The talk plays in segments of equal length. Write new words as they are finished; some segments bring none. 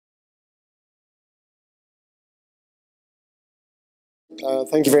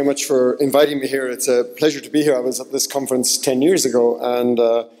Thank you very much for inviting me here. It's a pleasure to be here. I was at this conference 10 years ago, and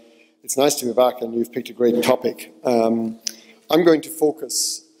it's nice to be back, and you've picked a great topic. I'm going to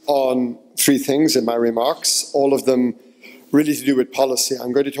focus on three things in my remarks, all of them really to do with policy.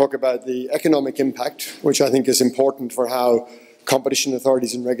 I'm going to talk about the economic impact, which I think is important for how competition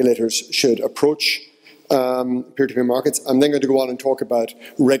authorities and regulators should approach peer-to-peer markets. I'm then going to go on and talk about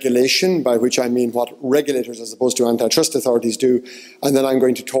regulation, by which I mean what regulators as opposed to antitrust authorities do. And then I'm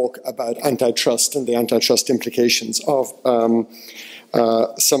going to talk about antitrust and the antitrust implications of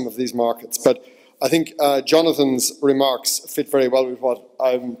some of these markets. But I think Jonathan's remarks fit very well with what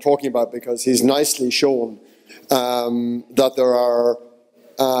I'm talking about, because he's nicely shown that there are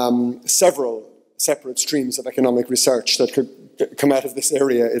several separate streams of economic research that could come out of this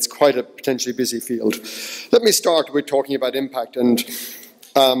area. It's quite a potentially busy field. Let me start with talking about impact, and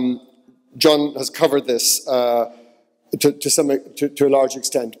John has covered this to a large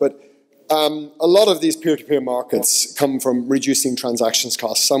extent, but a lot of these peer-to-peer markets come from reducing transactions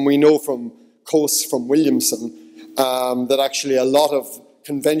costs, and we know from Coase, from Williamson, that actually a lot of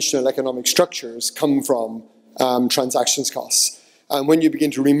conventional economic structures come from transactions costs. And when you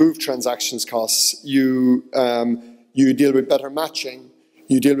begin to remove transactions costs, you deal with better matching,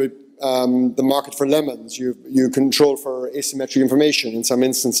 you deal with the market for lemons, you control for asymmetric information in some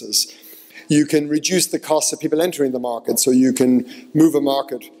instances. You can reduce the costs of people entering the market, so you can move a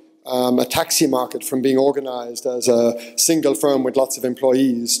market, a taxi market, from being organized as a single firm with lots of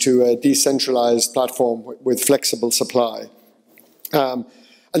employees to a decentralized platform with flexible supply. And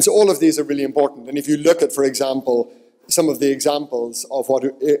so all of these are really important. And if you look at, for example, some of the examples of what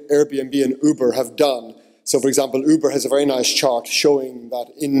Airbnb and Uber have done. So, for example, Uber has a very nice chart showing that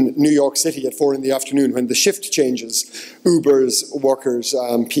in New York City at 4 in the afternoon, when the shift changes, Uber's workers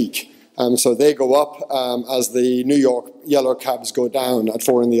peak. So they go up as the New York yellow cabs go down at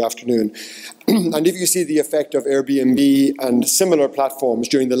 4 in the afternoon. And if you see the effect of Airbnb and similar platforms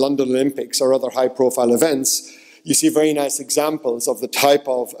during the London Olympics or other high-profile events, you see very nice examples of the type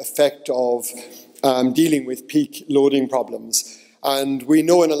of effect of dealing with peak loading problems. And we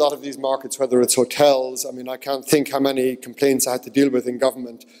know in a lot of these markets, whether it's hotels, I mean, I can't think how many complaints I had to deal with in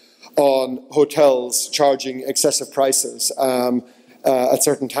government on hotels charging excessive prices at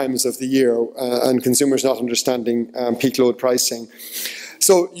certain times of the year, and consumers not understanding peak load pricing.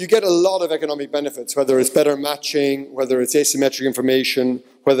 So you get a lot of economic benefits, whether it's better matching, whether it's asymmetric information,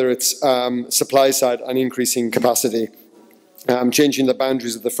 whether it's supply side and increasing capacity, changing the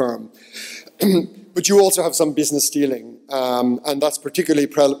boundaries of the firm. But you also have some business stealing, and that's particularly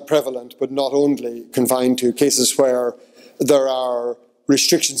prevalent, but not only confined to cases where there are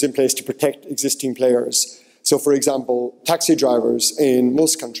restrictions in place to protect existing players. So, for example, taxi drivers in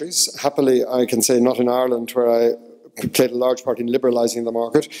most countries, happily I can say not in Ireland, where I played a large part in liberalising the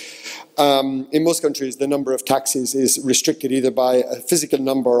market. In most countries, the number of taxis is restricted either by a physical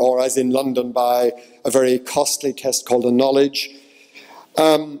number or, as in London, by a very costly test called a knowledge.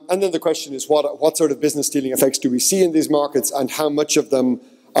 And then the question is, what sort of business stealing effects do we see in these markets, and how much of them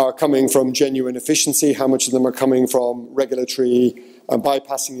are coming from genuine efficiency, how much of them are coming from regulatory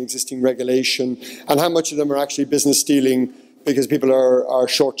bypassing existing regulation, and how much of them are actually business stealing because people are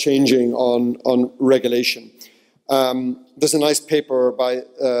shortchanging on regulation. There's a nice paper by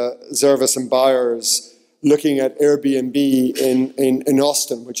Zervas and Byers looking at Airbnb in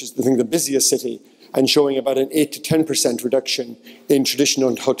Austin, which is, I think, the busiest city, and showing about an 8 to 10% reduction in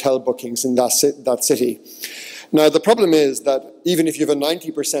traditional hotel bookings in that city. Now, the problem is that even if you have a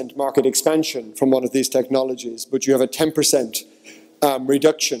 90% market expansion from one of these technologies, but you have a 10%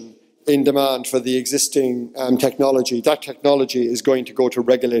 reduction in demand for the existing technology, that technology is going to go to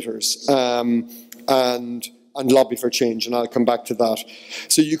regulators and lobby for change, and I'll come back to that.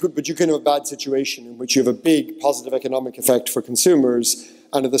 So you can have a bad situation in which you have a big positive economic effect for consumers,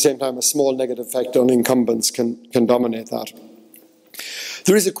 and at the same time a small negative effect on incumbents can dominate that.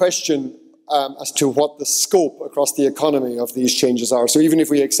 There is a question as to what the scope across the economy of these changes are. So even if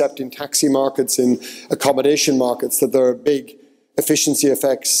we accept in taxi markets, in accommodation markets, that there are big efficiency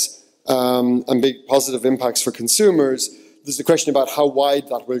effects and big positive impacts for consumers, there's a question about how wide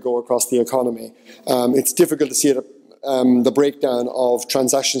that will go across the economy. It's difficult to see the breakdown of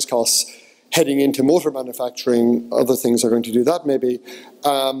transactions costs heading into motor manufacturing. Other things are going to do that maybe.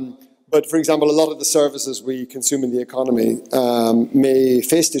 But for example, a lot of the services we consume in the economy may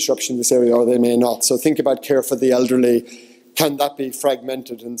face disruption in this area, or they may not. So think about care for the elderly. Can that be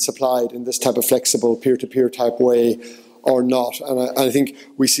fragmented and supplied in this type of flexible peer-to-peer type way or not? And I think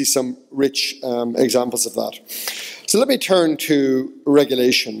we see some rich examples of that. So let me turn to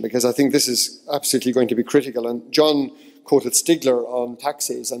regulation, because I think this is absolutely going to be critical. And John quoted Stigler on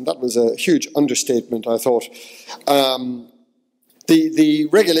taxis, and that was a huge understatement, I thought. The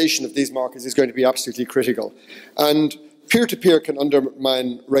regulation of these markets is going to be absolutely critical. And peer-to-peer can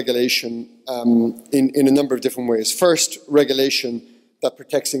undermine regulation in a number of different ways. First, regulation that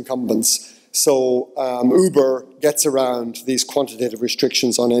protects incumbents. So Uber gets around these quantitative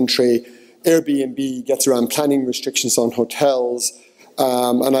restrictions on entry. Airbnb gets around planning restrictions on hotels.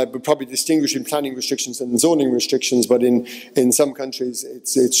 And I would probably distinguish in planning restrictions and zoning restrictions, but in some countries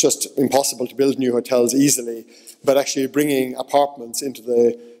it's just impossible to build new hotels easily, but actually bringing apartments into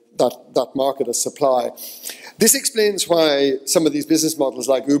that market as supply. This explains why some of these business models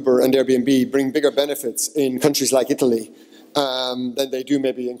like Uber and Airbnb bring bigger benefits in countries like Italy than they do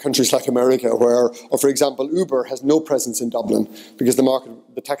maybe in countries like America, where, or for example, Uber has no presence in Dublin because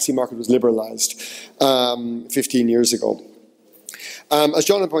the taxi market was liberalised 15 years ago. As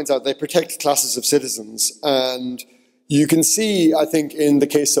Jonathan points out, they protect classes of citizens, and you can see, I think, in the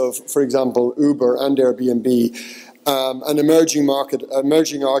case of, for example, Uber and Airbnb, an emerging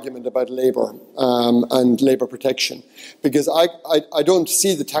argument about labour and labour protection, because I don't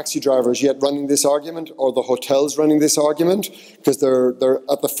see the taxi drivers yet running this argument or the hotels running this argument, because they're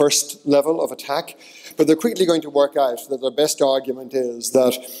at the first level of attack, but they're quickly going to work out that their best argument is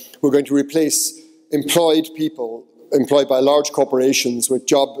that we're going to replace employed people employed by large corporations with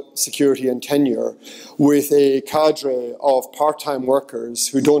job security and tenure with a cadre of part-time workers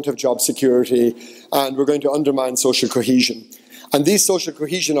who don't have job security, and we're going to undermine social cohesion. And these social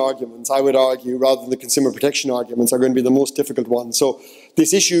cohesion arguments, I would argue, rather than the consumer protection arguments, are going to be the most difficult ones. So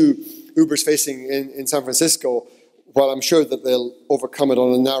this issue Uber's facing in San Francisco, while I'm sure that they'll overcome it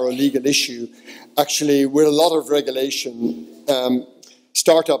on a narrow legal issue, actually with a lot of regulation,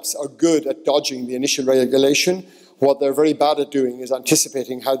 startups are good at dodging the initial regulation. What they're very bad at doing is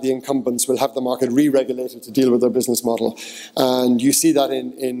anticipating how the incumbents will have the market re-regulated to deal with their business model. And you see that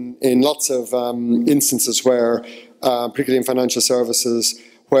in lots of instances where, particularly in financial services,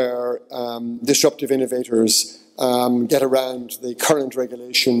 where disruptive innovators get around the current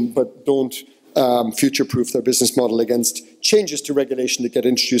regulation but don't future-proof their business model against changes to regulation that get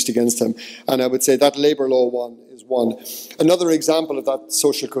introduced against them. And I would say that labour law one is one. Another example of that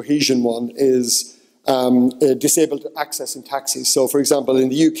social cohesion one is disabled access in taxis. So, for example, in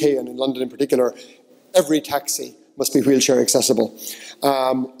the UK and in London in particular, every taxi must be wheelchair accessible.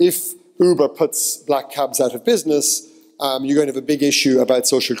 If Uber puts black cabs out of business, you're going to have a big issue about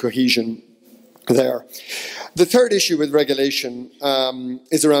social cohesion there. The third issue with regulation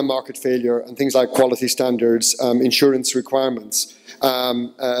is around market failure and things like quality standards, insurance requirements.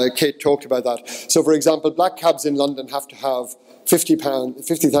 Kate talked about that. So, for example, black cabs in London have to have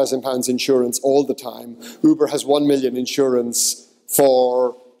 £50,000 insurance all the time. Uber has 1 million insurance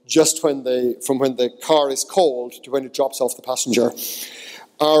for just from when the car is called to when it drops off the passenger.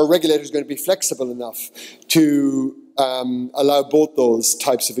 Our regulator is going to be flexible enough to allow both those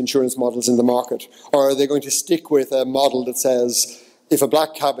types of insurance models in the market? Or are they going to stick with a model that says, if a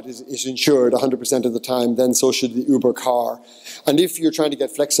black cab is insured 100% of the time, then so should the Uber car? And if you're trying to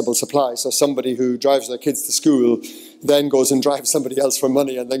get flexible supply, so somebody who drives their kids to school then goes and drives somebody else for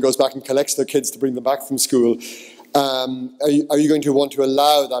money and then goes back and collects their kids to bring them back from school, are you going to want to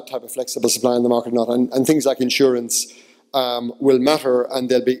allow that type of flexible supply in the market or not? And things like insurance will matter, and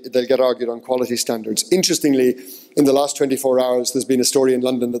they'll get argued on quality standards. Interestingly, in the last 24 hours, there's been a story in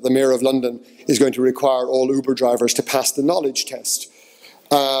London that the Mayor of London is going to require all Uber drivers to pass the knowledge test.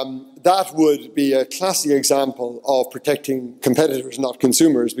 That would be a classic example of protecting competitors, not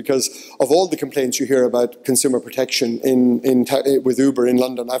consumers, because of all the complaints you hear about consumer protection with Uber in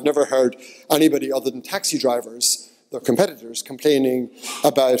London, I've never heard anybody other than taxi drivers, their competitors, complaining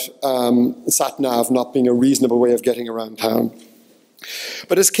about sat-nav not being a reasonable way of getting around town.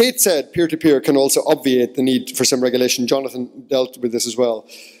 But as Kate said, peer-to-peer can also obviate the need for some regulation. Jonathan dealt with this as well.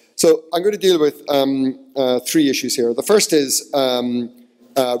 So I'm going to deal with three issues here. The first is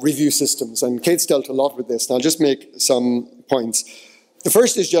review systems, and Kate's dealt a lot with this, and I'll just make some points. The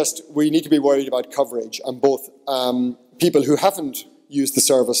first is just we need to be worried about coverage on both people who haven't used the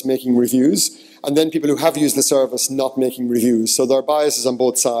service making reviews, and then people who have used the service not making reviews. So there are biases on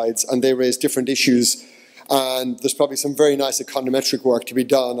both sides, and they raise different issues, and there's probably some very nice econometric work to be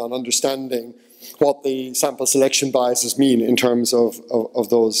done on understanding what the sample selection biases mean in terms of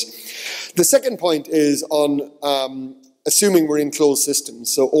those. The second point is on assuming we're in closed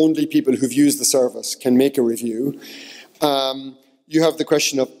systems, so only people who've used the service can make a review. You have the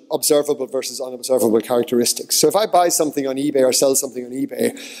question of observable versus unobservable characteristics. So if I buy something on eBay or sell something on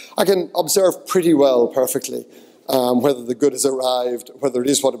eBay, I can observe pretty well perfectly whether the good has arrived, whether it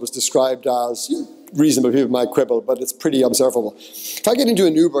is what it was described as. Reasonable people might quibble, but it's pretty observable. If I get into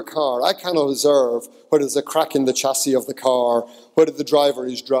an Uber car, I cannot observe whether there's a crack in the chassis of the car, whether the driver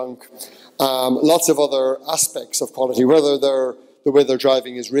is drunk, lots of other aspects of quality, whether the way they're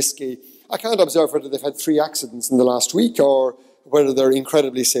driving is risky. I can't observe whether they've had 3 accidents in the last week or whether they're an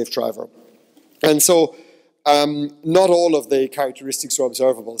incredibly safe driver. And so not all of the characteristics are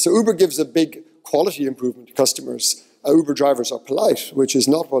observable. So Uber gives a big quality improvement to customers. Uber drivers are polite, which is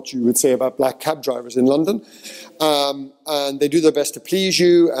not what you would say about black cab drivers in London. And they do their best to please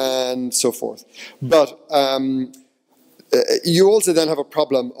you and so forth. But you also then have a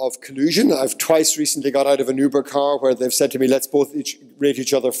problem of collusion. I've twice recently got out of an Uber car where they've said to me, let's both rate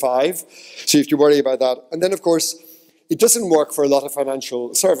each other 5. So you have to worry about that. And then, of course, it doesn't work for a lot of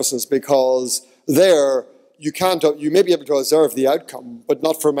financial services because there you may be able to observe the outcome, but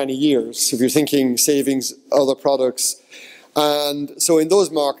not for many years. If you're thinking savings, other products. And so in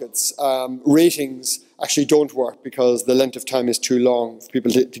those markets, ratings actually don't work because the length of time is too long for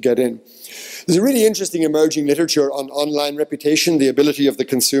people to get in. There's a really interesting emerging literature on online reputation, the ability of the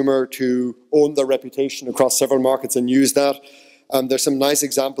consumer to own their reputation across several markets and use that. There's some nice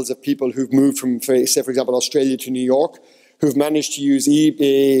examples of people who've moved from, say, for example, Australia to New York, who've managed to use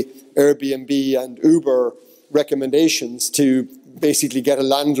eBay, Airbnb, and Uber recommendations to basically get a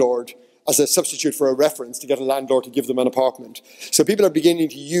landlord as a substitute for a reference to get a landlord to give them an apartment. So people are beginning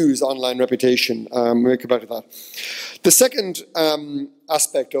to use online reputation. We'll come back to that. The second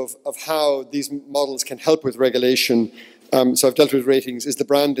aspect of how these models can help with regulation, so I've dealt with ratings, is the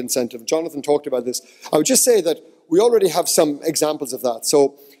brand incentive. Jonathan talked about this. I would just say that we already have some examples of that.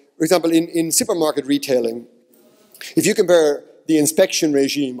 So, for example, in supermarket retailing, if you compare the inspection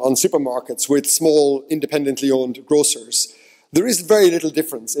regime on supermarkets with small, independently owned grocers, there is very little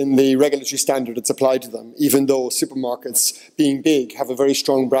difference in the regulatory standard that's applied to them, even though supermarkets, being big, have a very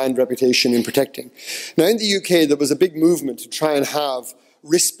strong brand reputation in protecting. Now, in the UK, there was a big movement to try and have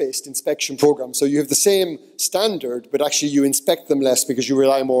risk-based inspection programs. So you have the same standard, but actually you inspect them less because you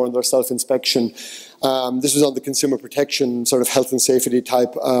rely more on their self-inspection. This was on the consumer protection, sort of health and safety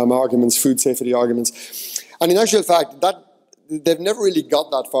type arguments, food safety arguments. And in actual fact, they've never really got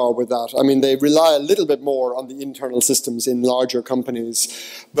that far with that. I mean, they rely a little bit more on the internal systems in larger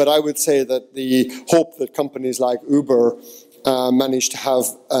companies. But I would say that the hope that companies like Uber manage to have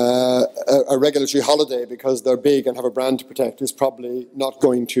a regulatory holiday because they're big and have a brand to protect is probably not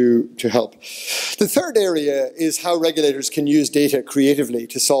going to help. The third area is how regulators can use data creatively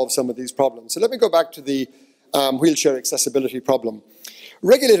to solve some of these problems. So let me go back to the wheelchair accessibility problem.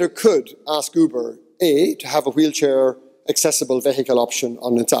 Regulator could ask Uber, A, to have a wheelchair accessible vehicle option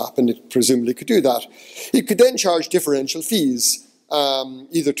on its app, and it presumably could do that. It could then charge differential fees,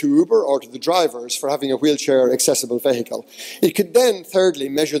 either to Uber or to the drivers for having a wheelchair accessible vehicle. It could then, thirdly,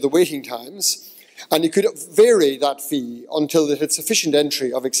 measure the waiting times, and it could vary that fee until it had sufficient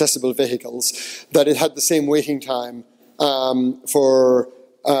entry of accessible vehicles that it had the same waiting time for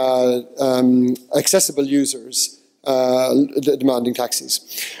accessible users demanding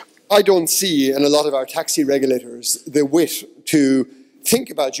taxis. I don't see in a lot of our taxi regulators the wit to think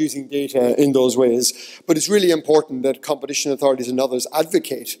about using data in those ways, but it's really important that competition authorities and others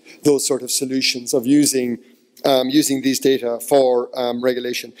advocate those sort of solutions of using these data for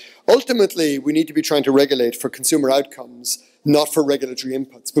regulation. Ultimately, we need to be trying to regulate for consumer outcomes, not for regulatory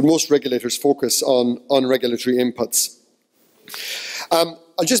inputs, but most regulators focus on regulatory inputs.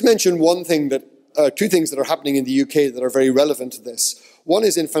 I'll just mention one thing two things that are happening in the UK that are very relevant to this. One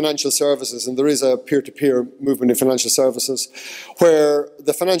is in financial services, and there is a peer-to-peer movement in financial services, where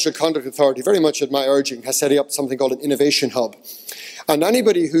the Financial Conduct Authority, very much at my urging, has set up something called an innovation hub. And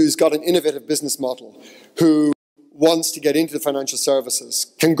anybody who's got an innovative business model, who wants to get into the financial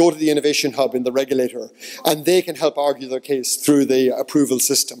services, can go to the innovation hub in the regulator, and they can help argue their case through the approval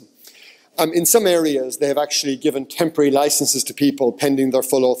system. In some areas, they have actually given temporary licenses to people pending their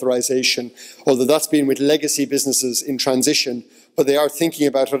full authorization, although that's been with legacy businesses in transition, but they are thinking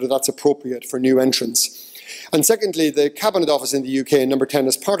about whether that's appropriate for new entrants. And secondly, the Cabinet Office in the UK, number 10,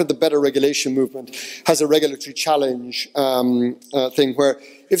 as part of the Better Regulation movement, has a regulatory challenge thing where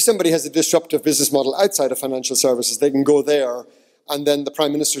if somebody has a disruptive business model outside of financial services, they can go there, and then the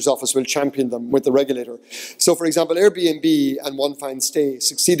Prime Minister's office will champion them with the regulator. So, for example, Airbnb and One Fine Stay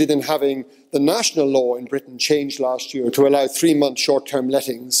succeeded in having the national law in Britain changed last year to allow 3-month short-term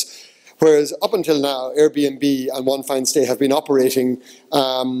lettings, Whereas up until now, Airbnb and One Fine Stay have been operating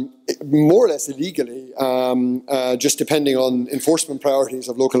more or less illegally, just depending on enforcement priorities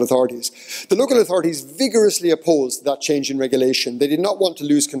of local authorities. The local authorities vigorously opposed that change in regulation. They did not want to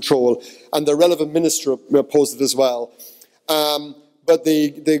lose control, and the relevant minister opposed it as well. But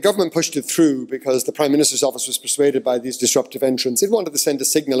the government pushed it through because the Prime Minister's office was persuaded by these disruptive entrants. It wanted to send a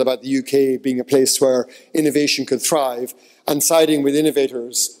signal about the UK being a place where innovation could thrive and siding with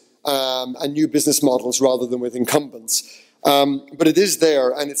innovators and new business models rather than with incumbents. But it is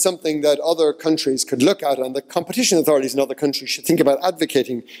there, and it's something that other countries could look at, and the competition authorities in other countries should think about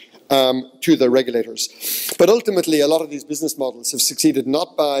advocating to their regulators. But ultimately, a lot of these business models have succeeded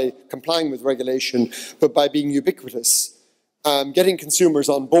not by complying with regulation, but by being ubiquitous, getting consumers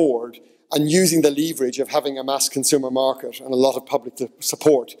on board, and using the leverage of having a mass consumer market and a lot of public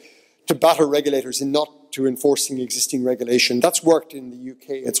support to batter regulators in not to enforcing existing regulation. That's worked in the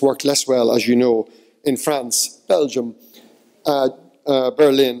UK. It's worked less well, as you know, in France, Belgium,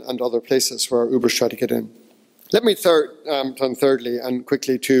 Berlin, and other places where Uber's try to get in. Let me turn thirdly and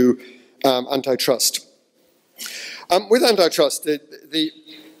quickly to antitrust. With antitrust, there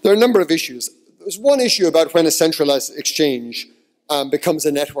are a number of issues. There's one issue about when a centralized exchange becomes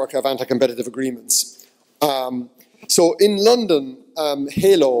a network of anti-competitive agreements. So in London,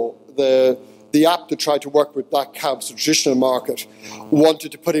 Halo, the app that tried to work with black cabs, the traditional market,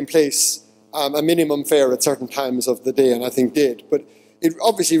 wanted to put in place a minimum fare at certain times of the day, and I think did. But it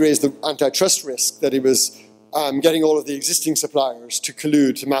obviously raised the antitrust risk that it was getting all of the existing suppliers to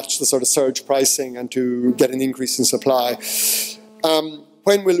collude to match the sort of surge pricing and to get an increase in supply.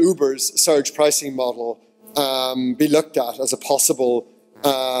 When will Uber's surge pricing model be looked at as a possible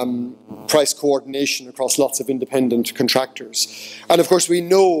price coordination across lots of independent contractors? And of course, we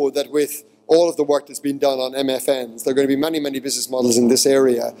know that with all of the work that's been done on MFNs, there are going to be many, many business models in this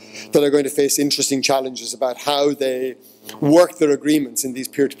area that are going to face interesting challenges about how they work their agreements in these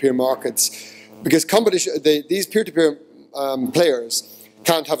peer-to-peer markets. Because competition, these peer-to-peer players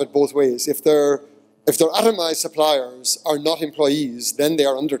can't have it both ways. If their atomized suppliers are not employees, then they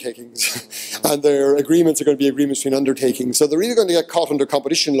are undertakings. And their agreements are going to be agreements between undertakings. So they're either going to get caught under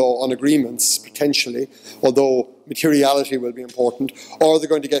competition law on agreements, potentially, although materiality will be important, or they're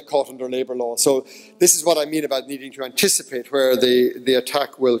going to get caught under labour law. So this is what I mean about needing to anticipate where the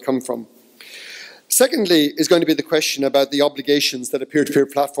attack will come from. Secondly is going to be the question about the obligations that a peer-to-peer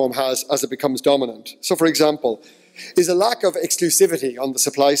platform has as it becomes dominant. So for example, is a lack of exclusivity on the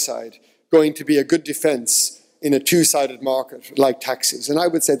supply side going to be a good defense in a two-sided market like taxis? And I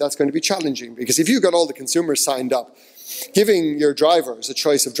would say that's going to be challenging, because if you've got all the consumers signed up, giving your drivers a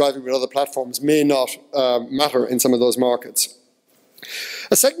choice of driving with other platforms may not matter in some of those markets.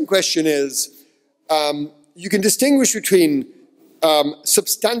 A second question is, you can distinguish between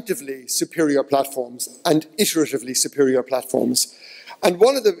substantively superior platforms and iteratively superior platforms. And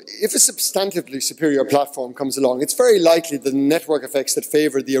if a substantively superior platform comes along, it's very likely that the network effects that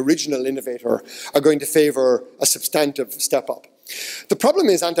favour the original innovator are going to favour a substantive step up. The problem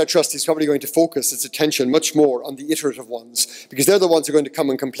is antitrust is probably going to focus its attention much more on the iterative ones, because they're the ones who are going to come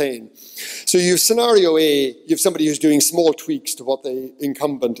and complain. So you have scenario A, you have somebody who's doing small tweaks to what the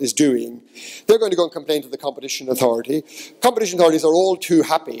incumbent is doing. They're going to go and complain to the competition authority. Competition authorities are all too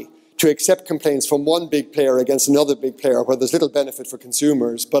happy to accept complaints from one big player against another big player where there's little benefit for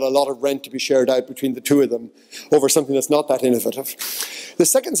consumers, but a lot of rent to be shared out between the two of them over something that's not that innovative. The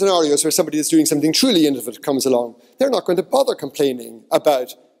second scenario is where somebody that's doing something truly innovative comes along. They're not going to bother complaining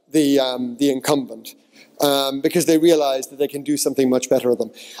about the incumbent because they realize that they can do something much better than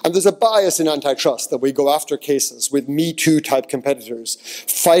them. And there's a bias in antitrust that we go after cases with Me Too type competitors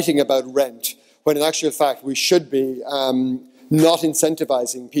fighting about rent, when in actual fact we should be not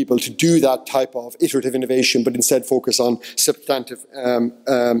incentivizing people to do that type of iterative innovation, but instead focus on substantive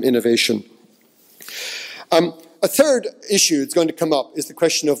innovation. A third issue that's going to come up is the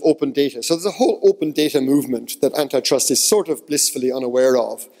question of open data. So there's a whole open data movement that antitrust is sort of blissfully unaware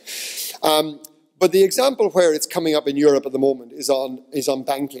of. But the example where it's coming up in Europe at the moment is on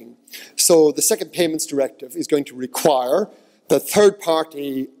banking. So the Second Payments Directive is going to require that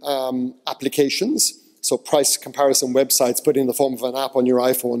third-party applications, so price comparison websites put in the form of an app on your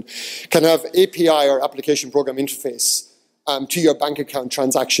iPhone, can have API or application program interface to your bank account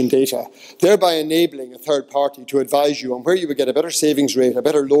transaction data, thereby enabling a third party to advise you on where you would get a better savings rate, a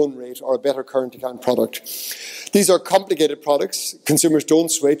better loan rate, or a better current account product. These are complicated products. Consumers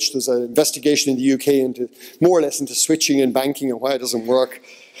don't switch. There's an investigation in the UK more or less into switching in banking and why it doesn't work.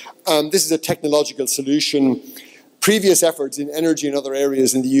 This is a technological solution. Previous efforts in energy and other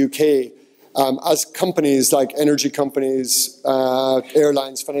areas in the UK as companies like energy companies,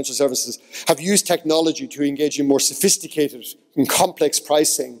 airlines, financial services, have used technology to engage in more sophisticated and complex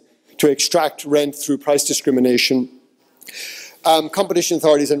pricing to extract rent through price discrimination, competition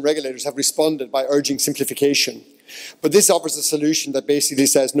authorities and regulators have responded by urging simplification. But this offers a solution that basically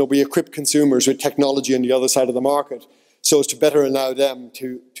says, no, we equip consumers with technology on the other side of the market so as to better allow them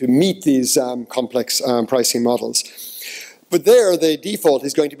to meet these complex pricing models. But there, the default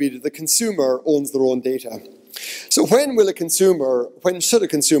is going to be that the consumer owns their own data. So when should a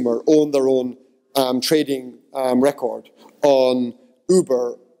consumer own their own trading record on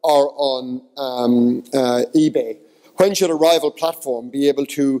Uber or on eBay? When should a rival platform be able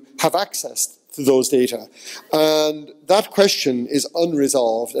to have access to those data? And that question is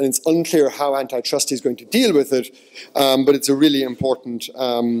unresolved, and it's unclear how antitrust is going to deal with it, but it's a really important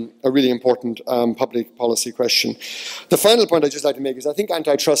public policy question. The final point I'd just like to make is I think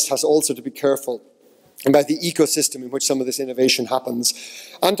antitrust has also to be careful about the ecosystem in which some of this innovation happens.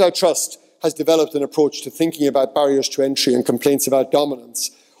 Antitrust has developed an approach to thinking about barriers to entry and complaints about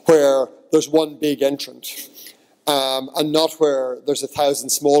dominance, where there's one big entrant. And not where there's 1,000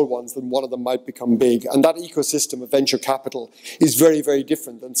 small ones, then one of them might become big. And that ecosystem of venture capital is very, very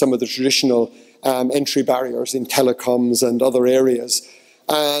different than some of the traditional entry barriers in telecoms and other areas.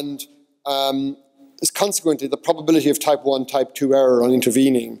 And consequently, the probability of type 1, type 2 error on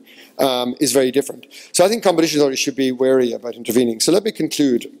intervening is very different. So I think competition authorities should be wary about intervening. So let me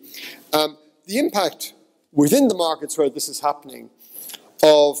conclude. The impact within the markets where this is happening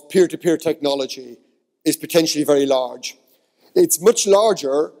of peer-to-peer technology is potentially very large. It's much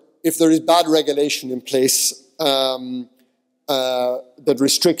larger if there is bad regulation in place that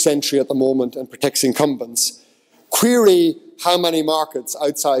restricts entry at the moment and protects incumbents. Query how many markets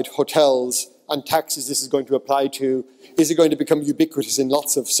outside hotels and taxis this is going to apply to. Is it going to become ubiquitous in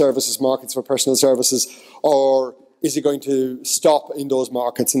lots of services markets for personal services, or is it going to stop in those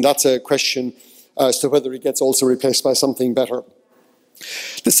markets? And that's a question as to whether it gets also replaced by something better.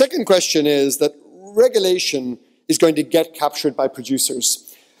 The second question is that regulation is going to get captured by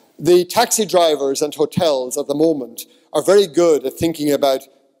producers. The taxi drivers and hotels at the moment are very good at thinking about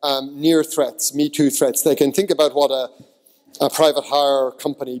near threats, Me Too threats. They can think about what a private hire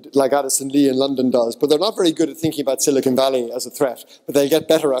company like Addison Lee in London does, but they're not very good at thinking about Silicon Valley as a threat, but they'll get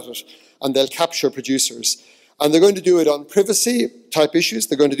better at it and they'll capture producers. And they're going to do it on privacy type issues,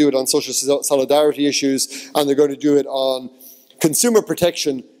 they're going to do it on social solidarity issues, and they're going to do it on consumer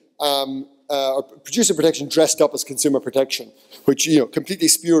protection, or producer protection dressed up as consumer protection, which, completely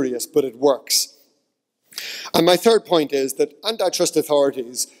spurious, but it works. And my third point is that antitrust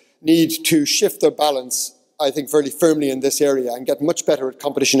authorities need to shift their balance, I think, fairly firmly in this area and get much better at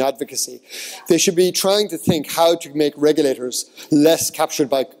competition advocacy. They should be trying to think how to make regulators less captured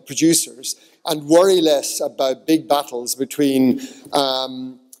by producers and worry less about big battles between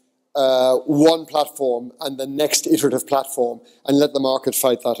one platform and the next iterative platform, and let the market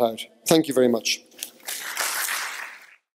fight that out. Thank you very much.